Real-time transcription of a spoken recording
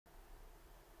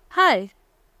Hi,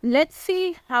 let's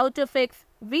see how to fix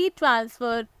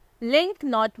WeTransfer link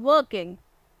not working.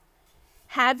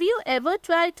 Have you ever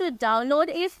tried to download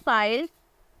a file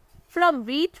from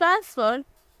WeTransfer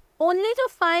only to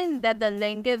find that the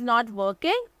link is not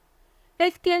working?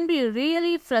 It can be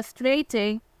really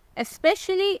frustrating,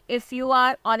 especially if you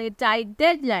are on a tight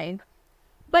deadline.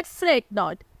 But fret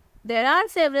not, there are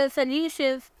several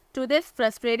solutions to this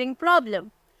frustrating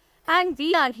problem, and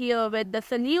we are here with the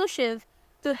solutions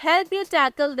to help you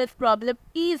tackle this problem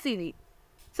easily.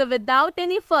 So without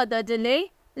any further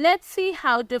delay, let's see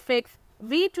how to fix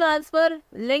WeTransfer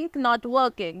link not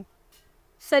working.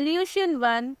 Solution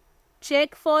 1.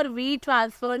 Check for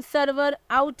WeTransfer server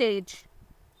outage.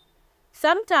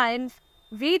 Sometimes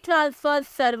WeTransfer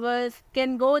servers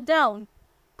can go down,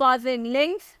 causing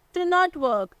links to not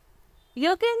work.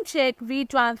 You can check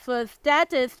WeTransfer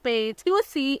status page to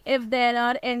see if there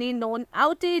are any known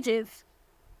outages.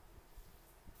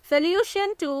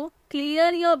 Solution 2.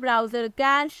 Clear your browser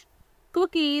cache,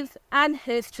 cookies and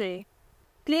history.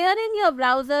 Clearing your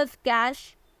browser's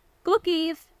cache,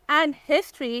 cookies and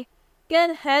history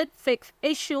can help fix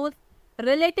issues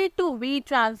related to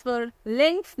WeTransfer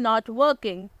links not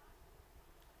working.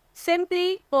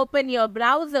 Simply open your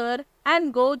browser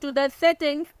and go to the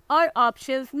Settings or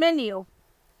Options menu.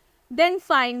 Then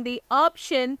find the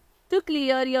option to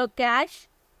clear your cache,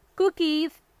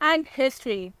 cookies and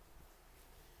history.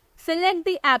 Select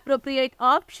the appropriate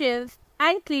options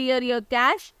and clear your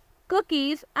cache,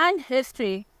 cookies and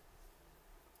history.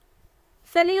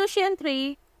 Solution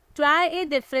 3. Try a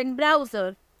different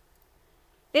browser.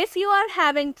 If you are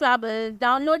having trouble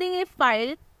downloading a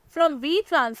file from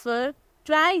WeTransfer,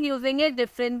 try using a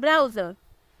different browser.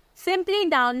 Simply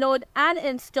download and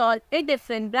install a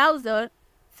different browser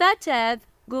such as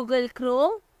Google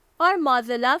Chrome or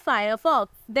Mozilla Firefox.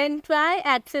 Then try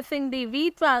accessing the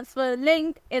WeTransfer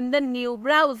link in the new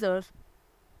browser.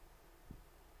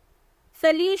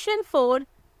 Solution 4.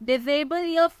 Disable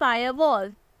your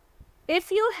firewall. If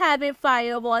you have a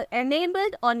firewall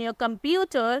enabled on your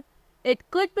computer, it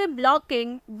could be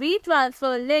blocking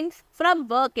WeTransfer links from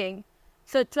working.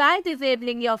 So try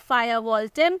disabling your firewall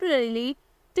temporarily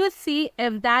to see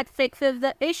if that fixes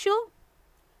the issue.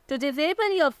 To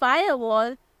disable your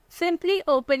firewall, simply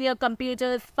open your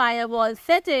computer's firewall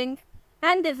settings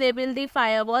and disable the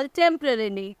firewall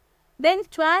temporarily. Then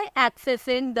try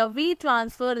accessing the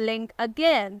WeTransfer link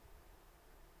again.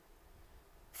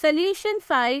 Solution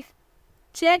 5.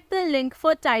 Check the link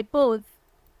for typos.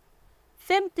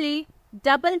 Simply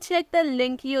double-check the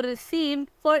link you received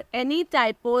for any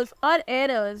typos or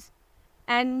errors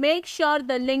and make sure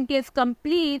the link is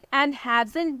complete and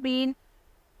hasn't been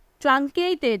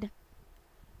truncated.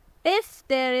 If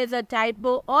there is a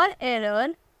typo or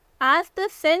error, ask the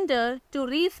sender to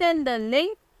resend the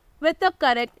link with the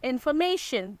correct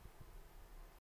information.